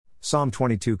Psalm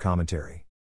 22 Commentary.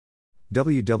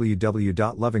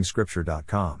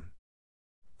 www.lovingscripture.com.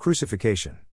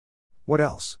 Crucifixion. What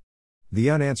else? The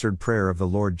unanswered prayer of the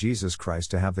Lord Jesus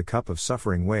Christ to have the cup of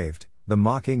suffering waived, the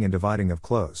mocking and dividing of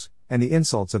clothes, and the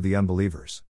insults of the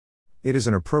unbelievers. It is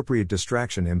an appropriate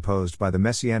distraction imposed by the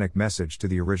messianic message to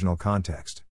the original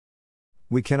context.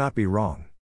 We cannot be wrong.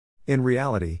 In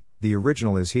reality, the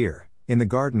original is here, in the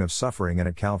Garden of Suffering and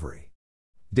at Calvary.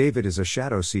 David is a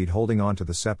shadow seed holding on to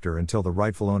the scepter until the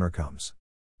rightful owner comes.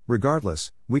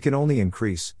 Regardless, we can only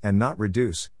increase, and not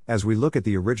reduce, as we look at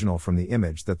the original from the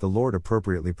image that the Lord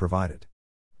appropriately provided.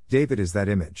 David is that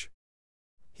image.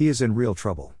 He is in real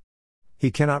trouble.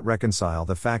 He cannot reconcile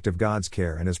the fact of God's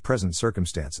care and his present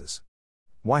circumstances.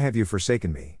 Why have you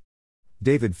forsaken me?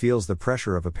 David feels the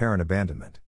pressure of apparent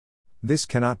abandonment. This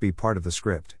cannot be part of the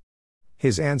script.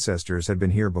 His ancestors had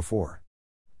been here before.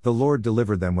 The Lord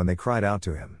delivered them when they cried out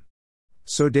to him.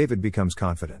 So David becomes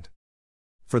confident.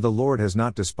 For the Lord has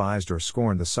not despised or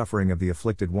scorned the suffering of the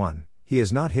afflicted one, he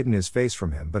has not hidden his face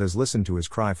from him but has listened to his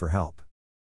cry for help.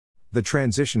 The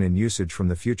transition in usage from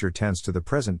the future tense to the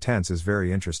present tense is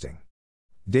very interesting.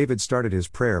 David started his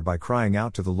prayer by crying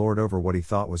out to the Lord over what he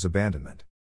thought was abandonment.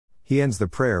 He ends the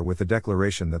prayer with the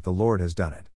declaration that the Lord has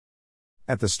done it.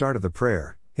 At the start of the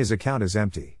prayer, his account is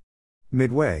empty.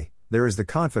 Midway, there is the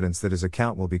confidence that his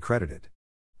account will be credited.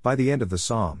 By the end of the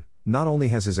psalm, not only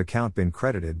has his account been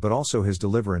credited but also his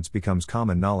deliverance becomes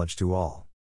common knowledge to all.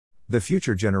 The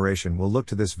future generation will look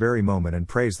to this very moment and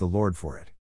praise the Lord for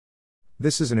it.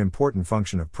 This is an important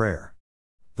function of prayer.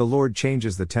 The Lord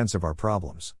changes the tense of our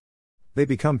problems. They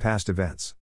become past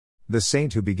events. The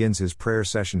saint who begins his prayer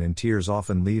session in tears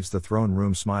often leaves the throne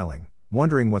room smiling,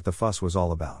 wondering what the fuss was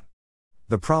all about.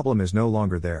 The problem is no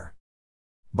longer there.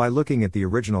 By looking at the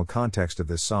original context of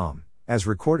this psalm, as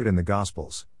recorded in the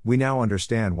Gospels, we now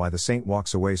understand why the saint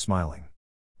walks away smiling.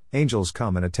 Angels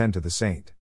come and attend to the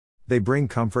saint. They bring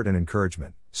comfort and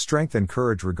encouragement, strength and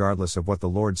courage regardless of what the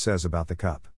Lord says about the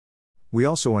cup. We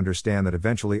also understand that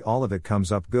eventually all of it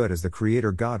comes up good as the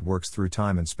Creator God works through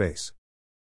time and space.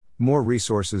 More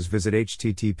resources visit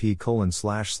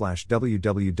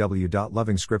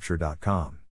http://www.lovingscripture.com.